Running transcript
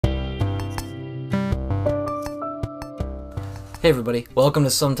Hey everybody, welcome to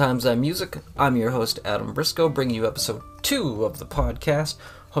Sometimes I'm Music. I'm your host Adam Briscoe, bringing you episode 2 of the podcast.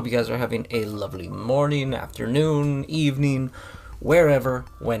 Hope you guys are having a lovely morning, afternoon, evening, wherever,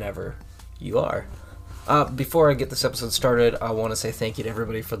 whenever you are. Before I get this episode started, I want to say thank you to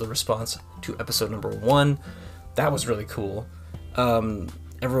everybody for the response to episode number 1. That was really cool.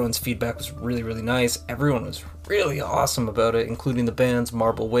 Everyone's feedback was really nice. Everyone was really awesome about it, including the bands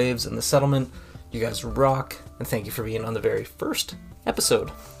Marble Waves and The Settlement. You guys rock, and thank you for being on the very first episode.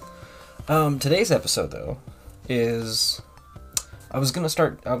 Today's episode, though, is... I was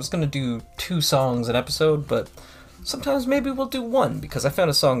gonna do 2 songs an episode, but sometimes maybe we'll do 1, because I found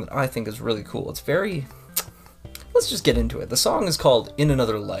a song that I think is really cool. It's very... Let's just get into it. The song is called In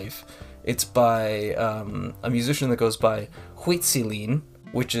Another Life. It's by a musician that goes by Huitzilin,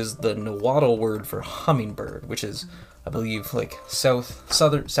 which is the Nahuatl word for hummingbird, which is, I believe, like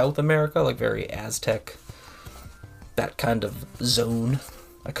South America, like very Aztec, that kind of zone.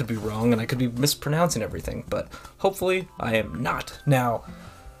 I could be wrong, and I could be mispronouncing everything, but hopefully I am not. Now,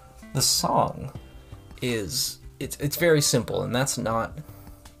 the song is, it's very simple, and that's not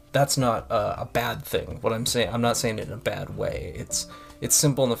a bad thing. What I'm saying, I'm not saying it in a bad way. It's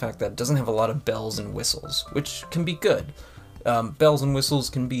simple in the fact that it doesn't have a lot of bells and whistles, which can be good. Bells and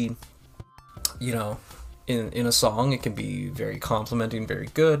whistles can be, you know, in a song, it can be very complimenting, very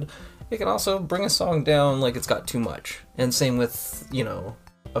good. It can also bring a song down like it's got too much. And same with, you know,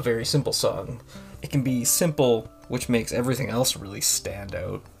 a very simple song. It can be simple, which makes everything else really stand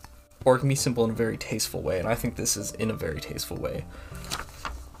out. Or it can be simple in a very tasteful way, and I think this is in a very tasteful way.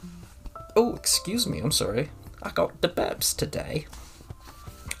 Oh, excuse me, I'm sorry. I got the babs today.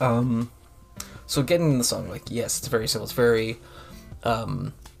 So getting in the song, like, yes, it's very simple. It's very,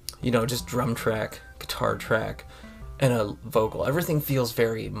 you know, just drum track, guitar track, and a vocal. Everything feels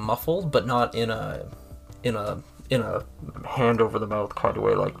very muffled, but not in a hand over the mouth kind of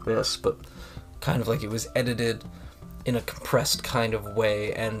way like this, but kind of like it was edited in a compressed kind of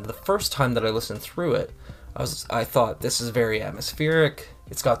way. And the first time that I listened through it, I thought this is very atmospheric.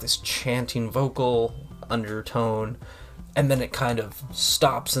 It's got this chanting vocal undertone, and then it kind of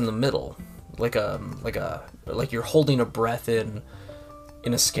stops in the middle, like you're holding a breath in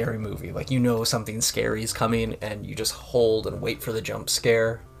a scary movie. Like, you know something scary is coming, and you just hold and wait for the jump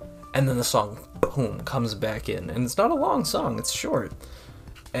scare, and then the song, boom, comes back in. And it's not a long song, it's short.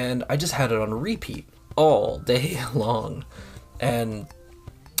 And I just had it on repeat all day long. And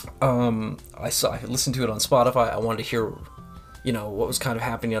I listened to it on Spotify. I wanted to hear, you know, what was kind of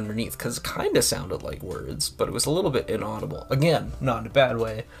happening underneath, because it kind of sounded like words, but it was a little bit inaudible. Again, not in a bad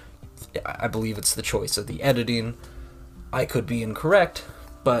way. I believe it's the choice of the editing. I could be incorrect,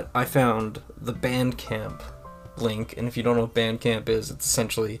 but I found the Bandcamp link, and if you don't know what Bandcamp is, it's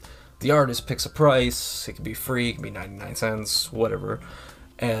essentially the artist picks a price. It can be free, it can be 99 cents, whatever,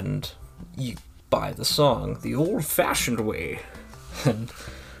 and you buy the song the old-fashioned way. And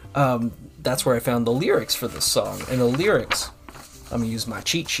that's where I found the lyrics for this song. And the lyrics, I'm going to use my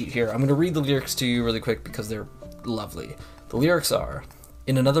cheat sheet here. I'm going to read the lyrics to you really quick because they're lovely. The lyrics are: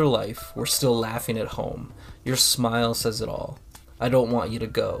 in another life, we're still laughing at home. Your smile says it all. I don't want you to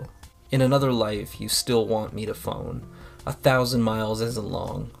go. In another life, you still want me to phone. 1,000 miles isn't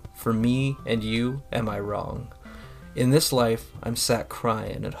long. For me and you, am I wrong? In this life, I'm sat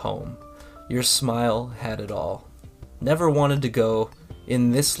crying at home. Your smile had it all. Never wanted to go.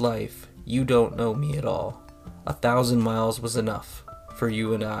 In this life, you don't know me at all. 1,000 miles was enough. For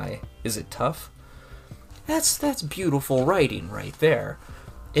you and I, is it tough? That's beautiful writing right there.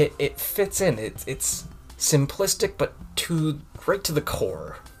 It fits in. It's simplistic, but right to the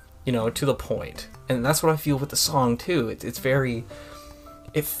core, you know, to the point. And that's what I feel with the song too. It's very,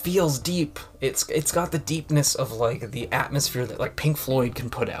 it feels deep. It's got the deepness of like the atmosphere that like Pink Floyd can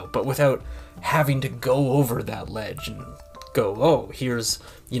put out, but without having to go over that ledge and go, oh, here's,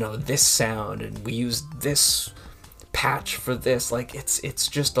 you know, this sound, and we use this patch for this. Like it's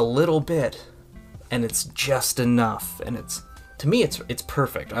just a little bit, and it's just enough, and to me, it's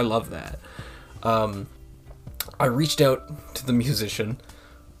perfect. I love that. I reached out to the musician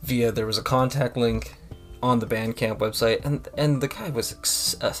there was a contact link on the Bandcamp website, and the guy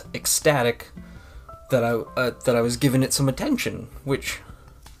was ecstatic that I was giving it some attention, which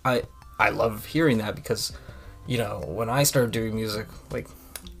I love hearing that, because, you know, when I started doing music like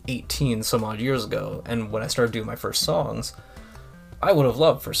 18 some odd years ago, and when I started doing my first songs, I would have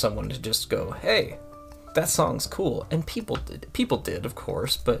loved for someone to just go, hey, that song's cool. And people did, of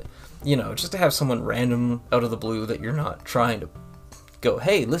course, but, you know, just to have someone random out of the blue that you're not trying to go,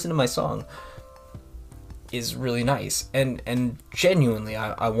 hey, listen to my song, is really nice. And genuinely,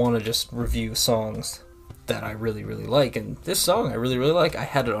 I want to just review songs that I really, really like. And this song I really, really like. I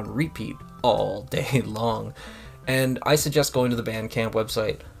had it on repeat all day long. And I suggest going to the Bandcamp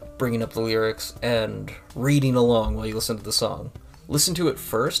website, bringing up the lyrics, and reading along while you listen to the song. Listen to it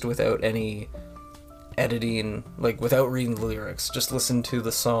first without any editing, like without reading the lyrics. Just listen to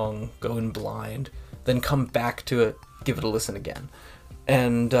the song, go in blind, then come back to it, give it a listen again.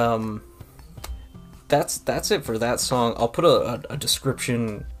 And that's it for that song. I'll put a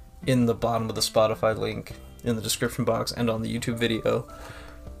description in the bottom of the Spotify link, in the description box, and on the YouTube video.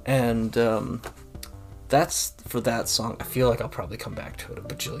 And that's for that song. I feel like I'll probably come back to it a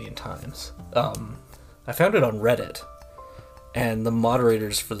bajillion times. I found it on Reddit, and the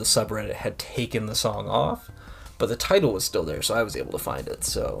moderators for the subreddit had taken the song off, but the title was still there, so I was able to find it.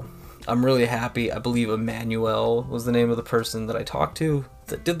 So I'm really happy. I believe Emmanuel was the name of the person that I talked to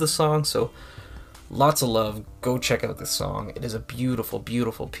that did the song, so lots of love. Go check out this song. It is a beautiful,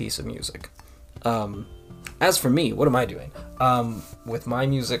 beautiful piece of music. As for me, what am I doing? With my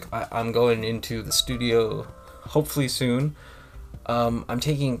music, I'm going into the studio hopefully soon. I'm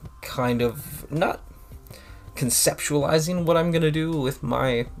taking kind of, not conceptualizing what I'm gonna do with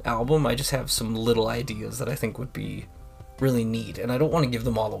my album. I just have some little ideas that I think would be really neat, and I don't want to give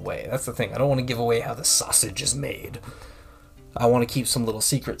them all away. That's the thing. I don't want to give away how the sausage is made. I want to keep some little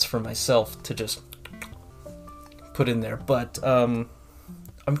secrets for myself to just put in there. But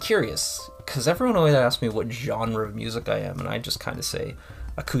I'm curious, because everyone always asks me what genre of music I am, and I just kind of say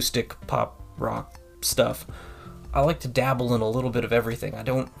acoustic, pop, rock stuff. I like to dabble in a little bit of everything.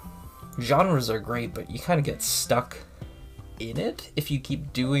 Genres are great, but you kind of get stuck in it if you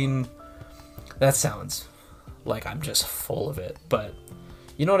keep doing... That sounds like I'm just full of it, but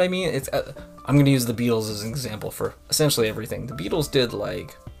you know what I mean? I'm going to use the Beatles as an example for essentially everything. The Beatles did,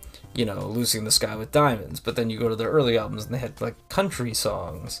 like, you know, Lucy in the Sky with Diamonds, but then you go to their early albums and they had, like, country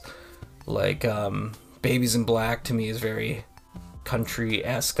songs. Like, Babies in Black, to me, is very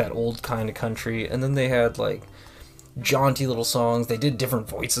country-esque, that old kind of country. And then they had, like, jaunty little songs. They did different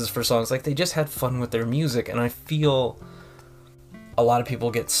voices for songs. Like, they just had fun with their music, and I feel a lot of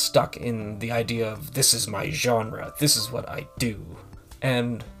people get stuck in the idea of, this is my genre, this is what I do,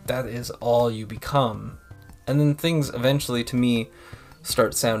 and that is all you become. And then things eventually, to me,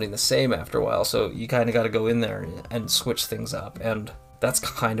 start sounding the same after a while, so you kind of got to go in there and switch things up, and that's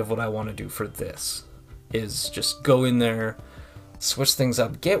kind of what I want to do for this, is just go in there, switch things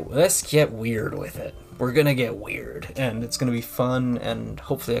up, let's get weird with it. We're gonna get weird, and it's gonna be fun, and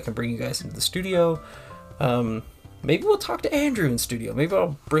hopefully I can bring you guys into the studio. Maybe we'll talk to Andrew in studio. Maybe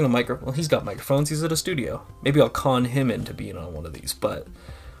I'll bring a microphone. Well, he's got microphones, he's at a studio. Maybe I'll con him into being on one of these, but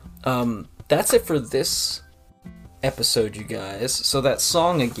that's it for this episode, you guys. So that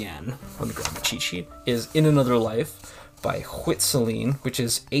song again, let me grab my cheat sheet, is In Another Life by Huitzilin, which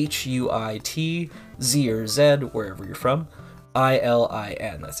is Huitz or Z, wherever you're from,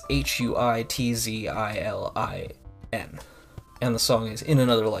 ILIN. That's HUITZILIN. And the song is In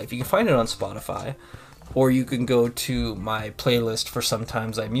Another Life. You can find it on Spotify, or you can go to my playlist for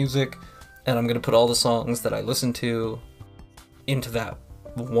Sometimes I Music, and I'm going to put all the songs that I listen to into that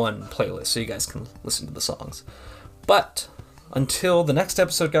one playlist so you guys can listen to the songs. But until the next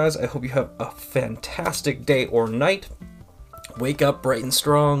episode, guys, I hope you have a fantastic day or night. Wake up bright and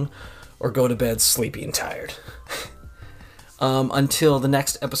strong, or go to bed sleepy and tired. Until the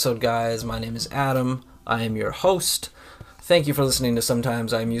next episode, guys, my name is Adam. I am your host. Thank you for listening to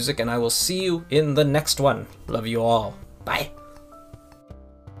Sometimes I Music, and I will see you in the next one. Love you all. Bye.